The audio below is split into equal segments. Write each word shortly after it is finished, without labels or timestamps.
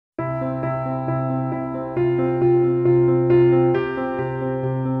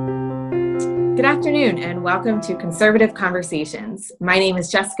Good afternoon and welcome to Conservative Conversations. My name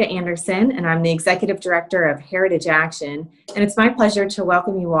is Jessica Anderson and I'm the Executive Director of Heritage Action, and it's my pleasure to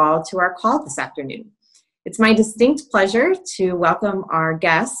welcome you all to our call this afternoon. It's my distinct pleasure to welcome our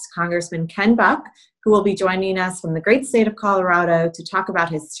guest, Congressman Ken Buck, who will be joining us from the great state of Colorado to talk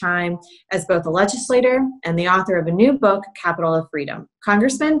about his time as both a legislator and the author of a new book, Capital of Freedom.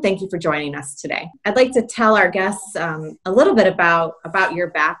 Congressman, thank you for joining us today. I'd like to tell our guests a little bit about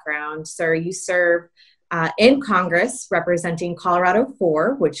your background. Sir, you serve in Congress representing Colorado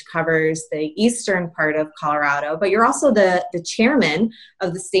 4, which covers the eastern part of Colorado, but you're also the chairman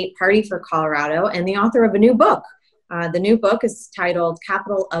of the state party for Colorado and the author of a new book. The new book is titled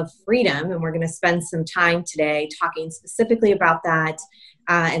Capital of Freedom, and we're going to spend some time today talking specifically about that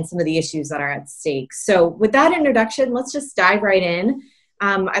and some of the issues that are at stake. So with that introduction, let's just dive right in.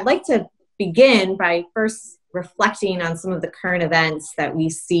 I'd like to begin by first reflecting on some of the current events that we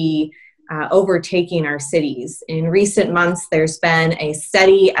see overtaking our cities. In recent months, there's been a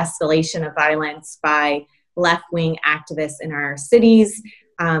steady escalation of violence by left-wing activists in our cities.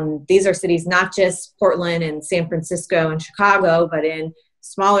 These are cities not just Portland and San Francisco and Chicago, but in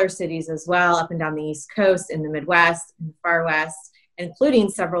smaller cities as well, up and down the East Coast, in the Midwest, in the Far West, including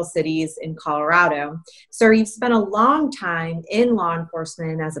several cities in Colorado. So you've spent a long time in law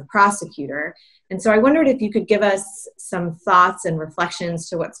enforcement as a prosecutor. And so I wondered if you could give us some thoughts and reflections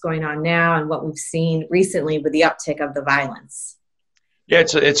to what's going on now and what we've seen recently with the uptick of the violence. Yeah,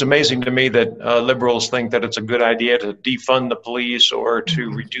 it's amazing to me that liberals think that it's a good idea to defund the police or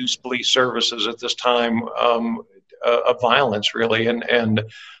to reduce police services at this time of violence, really. And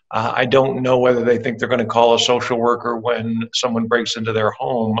I don't know whether they think they're going to call a social worker when someone breaks into their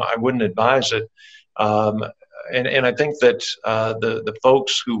home. I wouldn't advise it. And I think that the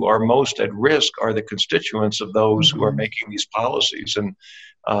folks who are most at risk are the constituents of those who are making these policies. And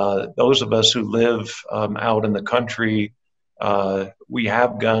those of us who live out in the country, we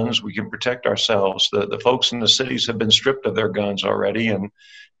have guns, we can protect ourselves. The folks in the cities have been stripped of their guns already and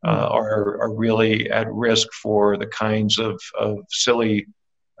are really at risk for the kinds of silly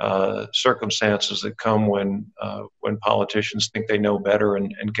circumstances that come when politicians think they know better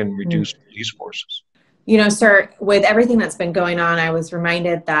and can reduce police forces. You know, sir, with everything that's been going on, I was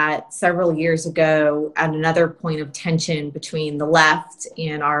reminded that several years ago, at another point of tension between the left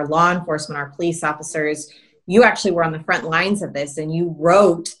and our law enforcement, our police officers, you actually were on the front lines of this, and you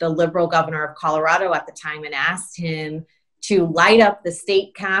wrote the liberal governor of Colorado at the time and asked him to light up the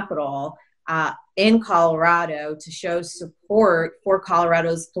state capitol in Colorado to show support for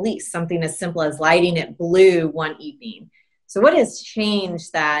Colorado's police, something as simple as lighting it blue one evening. So what has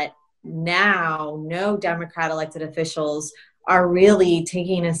changed that now no Democrat elected officials are really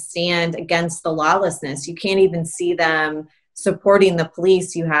taking a stand against the lawlessness? You can't even see them supporting the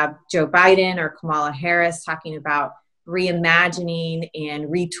police. You have Joe Biden or Kamala Harris talking about reimagining and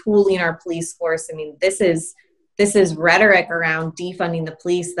retooling our police force. I mean, this is rhetoric around defunding the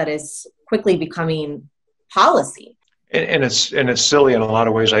police that is quickly becoming policy. And it's silly in a lot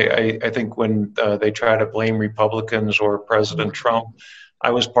of ways. I think when they try to blame Republicans or President Trump, I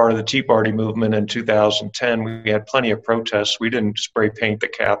was part of the Tea Party movement in 2010. We had plenty of protests. We didn't spray paint the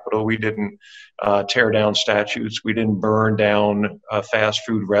Capitol. We didn't tear down statues. We didn't burn down fast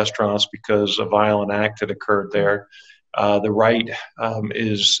food restaurants because a violent act had occurred there. The right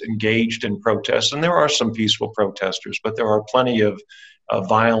is engaged in protests, and there are some peaceful protesters, but there are plenty of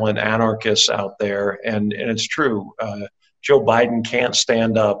violent anarchists out there. And it's true. Joe Biden can't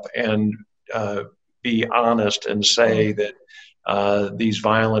stand up and be honest and say that these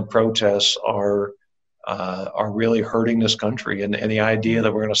violent protests are really hurting this country, and the idea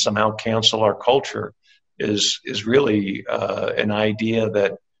that we're going to somehow cancel our culture is really an idea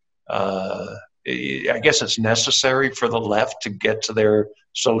that I guess it's necessary for the left to get to their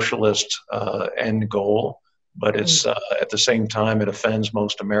socialist end goal, but it's at the same time it offends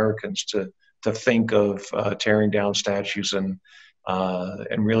most Americans to think of tearing down statues and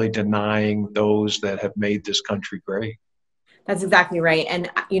really denying those that have made this country great. That's exactly right.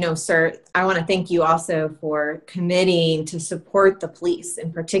 And, you know, sir, I want to thank you also for committing to support the police,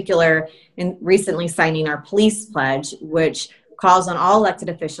 in particular, in recently signing our police pledge, which calls on all elected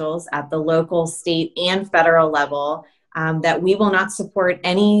officials at the local, state, and federal level that we will not support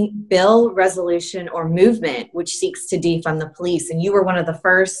any bill, resolution, or movement which seeks to defund the police. And you were one of the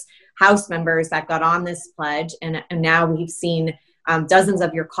first House members that got on this pledge, and now we've seen dozens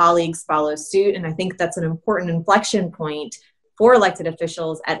of your colleagues follow suit. And I think that's an important inflection point for elected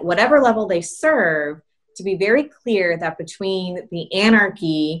officials at whatever level they serve to be very clear that between the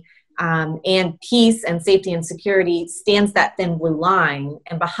anarchy and peace and safety and security stands that thin blue line.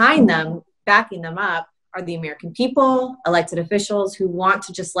 And behind them, backing them up are the American people, elected officials who want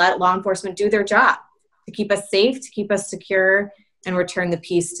to just let law enforcement do their job to keep us safe, to keep us secure, and return the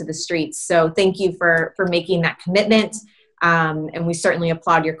peace to the streets. So thank you for making that commitment. And we certainly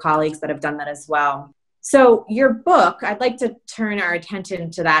applaud your colleagues that have done that as well. So your book, I'd like to turn our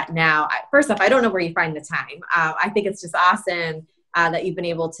attention to that now. First off, I don't know where you find the time. I think it's just awesome that you've been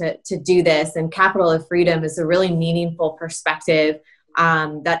able to do this. And Capital of Freedom is a really meaningful perspective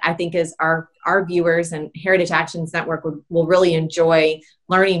that I think is our viewers and Heritage Actions Network will really enjoy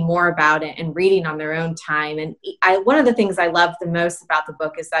learning more about it and reading on their own time. And one of the things I love the most about the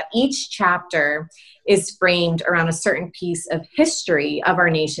book is that each chapter is framed around a certain piece of history of our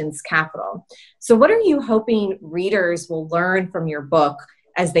nation's capital. So what are you hoping readers will learn from your book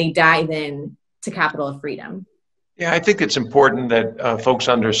as they dive in to Capital of Freedom? Yeah, I think it's important that folks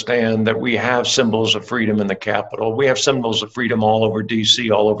understand that we have symbols of freedom in the Capitol. We have symbols of freedom all over D.C.,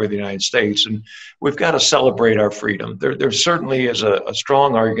 all over the United States, and we've got to celebrate our freedom. There certainly is a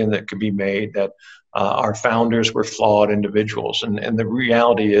strong argument that can be made that our founders were flawed individuals, and the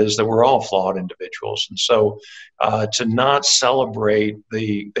reality is that we're all flawed individuals. And so to not celebrate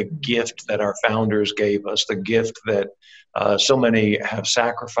the gift that our founders gave us, the gift that so many have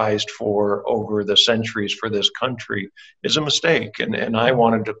sacrificed for over the centuries for this country is a mistake. And I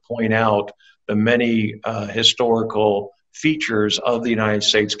wanted to point out the many historical features of the United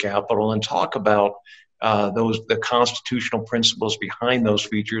States Capitol and talk about the constitutional principles behind those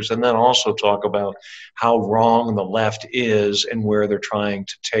features, and then also talk about how wrong the left is and where they're trying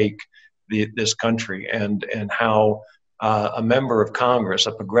to take this country, and how a member of Congress,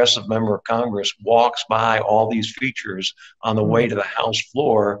 a progressive member of Congress, walks by all these features on the way to the House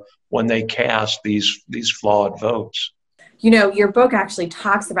floor when they cast these flawed votes. You know, your book actually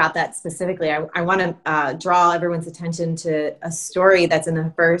talks about that specifically. I want to draw everyone's attention to a story that's in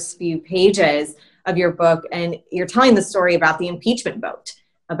the first few pages of your book, and you're telling the story about the impeachment vote,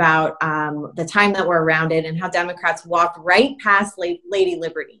 about the time that we're around it, and how Democrats walked right past Lady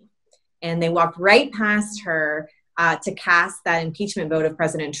Liberty, and they walked right past her to cast that impeachment vote of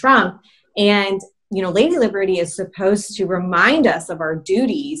President Trump. And, you know, Lady Liberty is supposed to remind us of our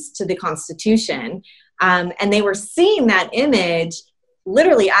duties to the Constitution. And they were seeing that image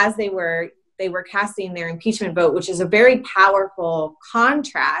literally as they were casting their impeachment vote, which is a very powerful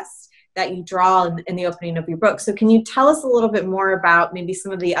contrast that you draw in the opening of your book. So can you tell us a little bit more about maybe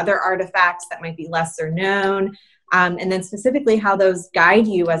some of the other artifacts that might be lesser known, and then specifically how those guide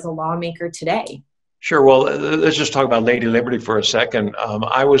you as a lawmaker today? Sure. Well, let's just talk about Lady Liberty for a second.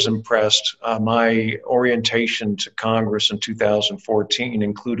 I was impressed. My orientation to Congress in 2014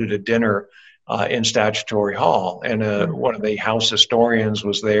 included a dinner in Statutory Hall, and one of the House historians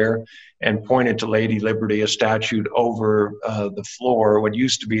was there and pointed to Lady Liberty, a statue over the floor, what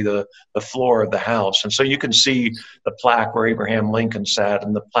used to be the floor of the House. And so you can see the plaque where Abraham Lincoln sat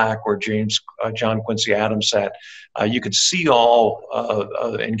and the plaque where John Quincy Adams sat. You could see all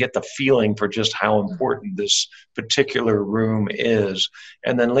and get the feeling for just how important this particular room is.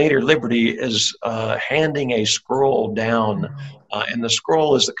 And then Lady Liberty is handing a scroll down, and the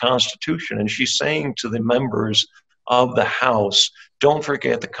scroll is the Constitution. And she's saying to the members of the House, don't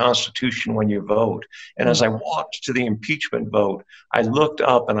forget the Constitution when you vote. And as I walked to the impeachment vote, I looked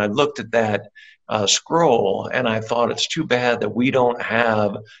up and I looked at that scroll, and I thought it's too bad that we don't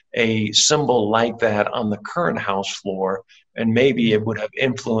have a symbol like that on the current House floor, and maybe it would have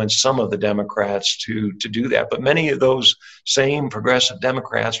influenced some of the Democrats to do that. But many of those same progressive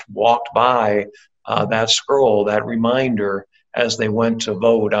Democrats walked by that scroll, that reminder, as they went to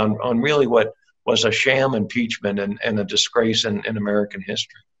vote on really what was a sham impeachment and a disgrace in American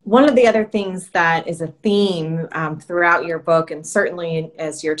history. One of the other things that is a theme throughout your book, and certainly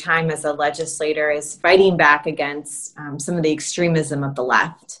as your time as a legislator, is fighting back against some of the extremism of the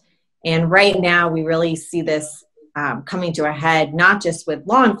left. And right now we really see this coming to a head, not just with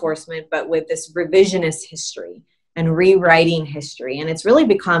law enforcement, but with this revisionist history and rewriting history. And it's really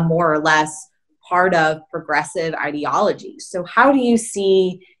become more or less part of progressive ideology. So how do you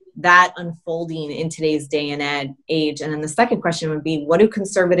see that unfolding in today's day and age? And then the second question would be, what do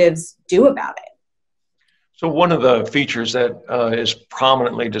conservatives do about it? So one of the features that is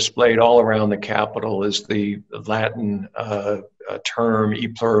prominently displayed all around the Capitol is the Latin term e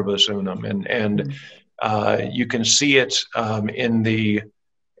pluribus unum, and you can see it in the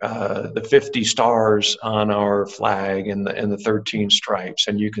 50 stars on our flag and the 13 stripes,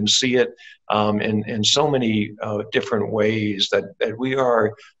 and you can see it in so many different ways that we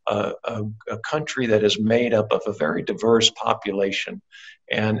are a country that is made up of a very diverse population,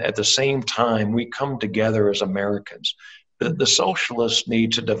 and at the same time we come together as Americans. The socialists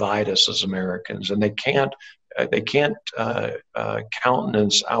need to divide us as Americans, and they can't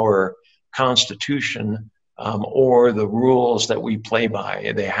countenance our Constitution or the rules that we play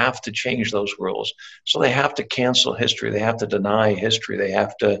by. They have to change those rules. So they have to cancel history. They have to deny history. They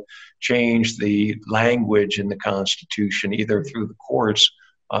have to change the language in the Constitution, either through the courts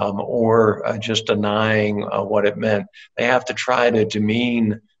or just denying what it meant. They have to try to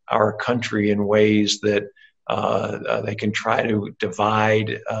demean our country in ways that they can try to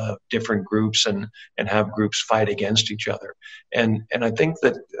divide different groups and have groups fight against each other. And I think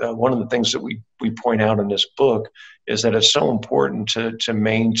that one of the things that we point out in this book is that it's so important to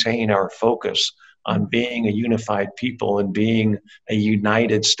maintain our focus on being a unified people and being a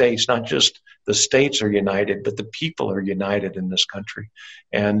united states. Not just the states are united, but the people are united in this country.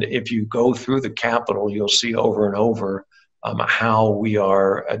 And if you go through the Capitol, you'll see over and over how we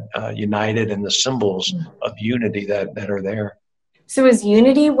are united and the symbols of unity that are there. So is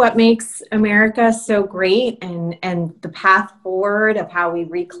unity what makes America so great, and the path forward of how we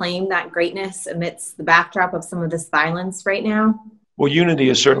reclaim that greatness amidst the backdrop of some of this violence right now? Well, unity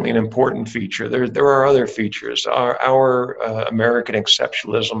is certainly an important feature. There are other features. Our American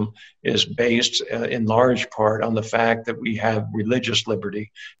exceptionalism is based in large part on the fact that we have religious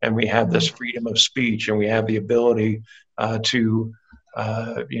liberty, and we have this freedom of speech, and we have the ability to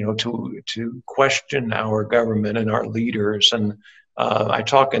question our government and our leaders. And I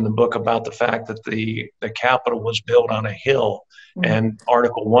talk in the book about the fact that the Capitol was built on a hill, and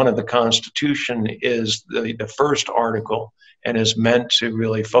Article 1 of the Constitution is the first article and is meant to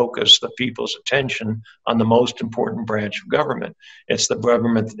really focus the people's attention on the most important branch of government. It's the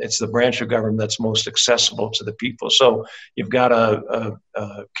branch of government that's most accessible to the people. So you've got a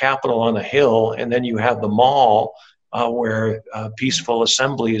Capitol on a hill, and then you have the mall where peaceful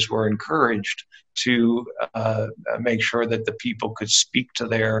assemblies were encouraged to make sure that the people could speak to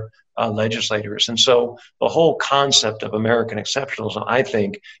their legislators. And so the whole concept of American exceptionalism, I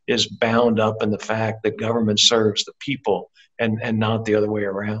think, is bound up in the fact that government serves the people and not the other way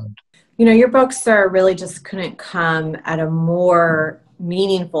around. You know, your book, sir, really just couldn't come at a more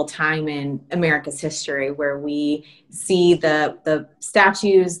meaningful time in America's history, where we see the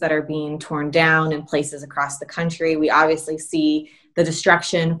statues that are being torn down in places across the country. We obviously see the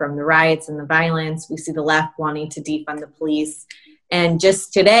destruction from the riots and the violence. We see the left wanting to defund the police. And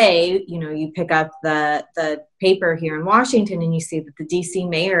just today, you know, you pick up the paper here in Washington and you see that the DC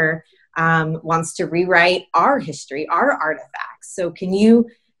mayor wants to rewrite our history, our artifacts. So can you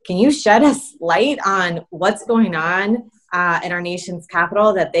shed us light on what's going on in our nation's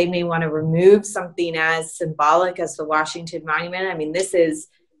capital, that they may want to remove something as symbolic as the Washington Monument? I mean, this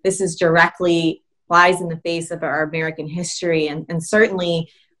is directly flies in the face of our American history. And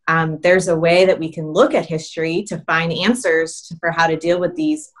certainly there's a way that we can look at history to find answers for how to deal with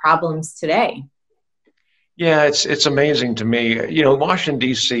these problems today. Yeah, it's amazing to me. You know, Washington,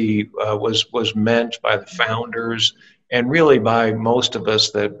 D.C. was meant by the founders and really by most of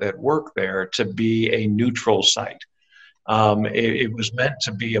us that work there to be a neutral site. It was meant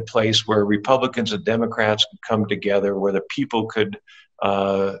to be a place where Republicans and Democrats could come together, where the people could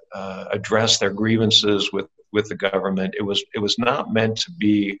address their grievances with the government. It was not meant to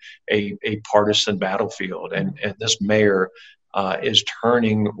be a partisan battlefield, and this mayor is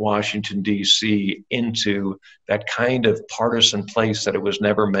turning Washington, D.C. into that kind of partisan place that it was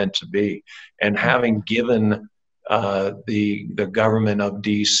never meant to be. And having given the government of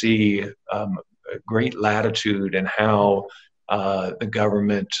D.C. Great latitude in how the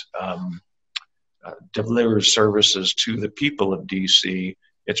government delivers services to the people of D.C.,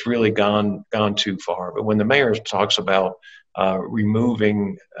 it's really gone too far. But when the mayor talks about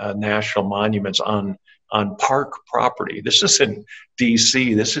removing national monuments on park property, this isn't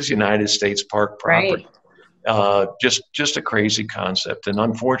D.C., this is United States park property. Right. Just a crazy concept. And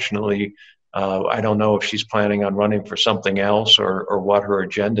unfortunately, I don't know if she's planning on running for something else or what her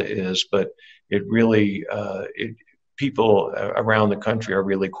agenda is, but it really, people around the country are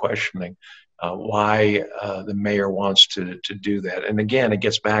really questioning why the mayor wants to do that. And again, it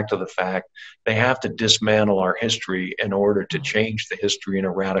gets back to the fact they have to dismantle our history in order to change the history in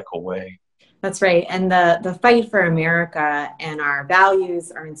a radical way. That's right. And the fight for America and our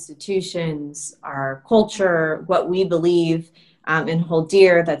values, our institutions, our culture, what we believe and hold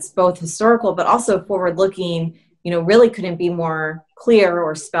dear, that's both historical but also forward-looking, you know, really couldn't be more clear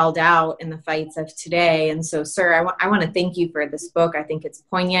or spelled out in the fights of today. And so, sir, I want to thank you for this book. I think it's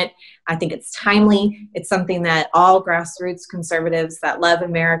poignant. I think it's timely. It's something that all grassroots conservatives that love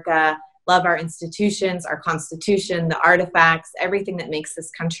America love our institutions, our Constitution, the artifacts, everything that makes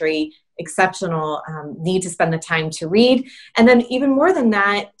this country exceptional, need to spend the time to read. And then even more than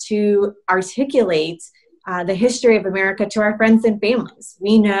that, to articulate the history of America to our friends and families.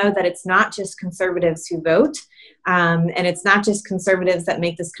 We know that it's not just conservatives who vote, and it's not just conservatives that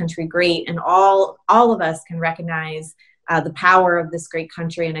make this country great. And all of us can recognize the power of this great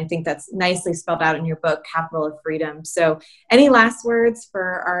country. And I think that's nicely spelled out in your book, Capital of Freedom. So any last words for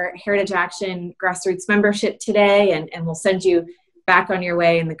our Heritage Action grassroots membership today? And we'll send you back on your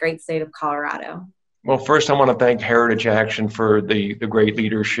way in the great state of Colorado. Well, first, I want to thank Heritage Action for the great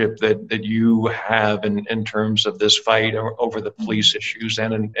leadership that you have in terms of this fight over the police issues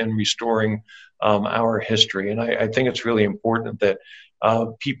and in restoring our history. And I think it's really important that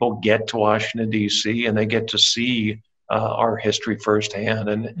people get to Washington, D.C., and they get to see our history firsthand.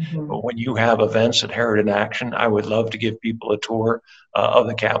 And when you have events at Heritage Action, I would love to give people a tour of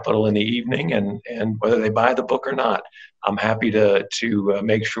the Capitol in the evening, and whether they buy the book or not, I'm happy to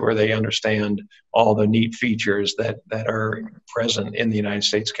make sure they understand all the neat features that are present in the United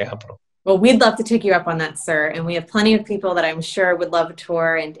States Capitol. Well, we'd love to take you up on that, sir. And we have plenty of people that I'm sure would love a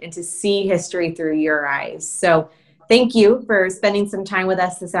tour and to see history through your eyes. So thank you for spending some time with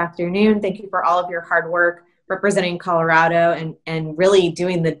us this afternoon. Thank you for all of your hard work representing Colorado and really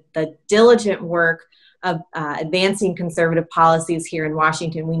doing the diligent work of advancing conservative policies here in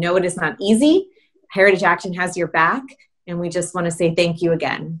Washington. We know it is not easy. Heritage Action has your back, and we just want to say thank you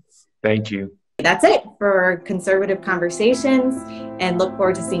again. Thank you. That's it for Conservative Conversations, and look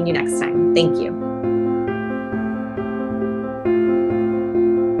forward to seeing you next time. Thank you.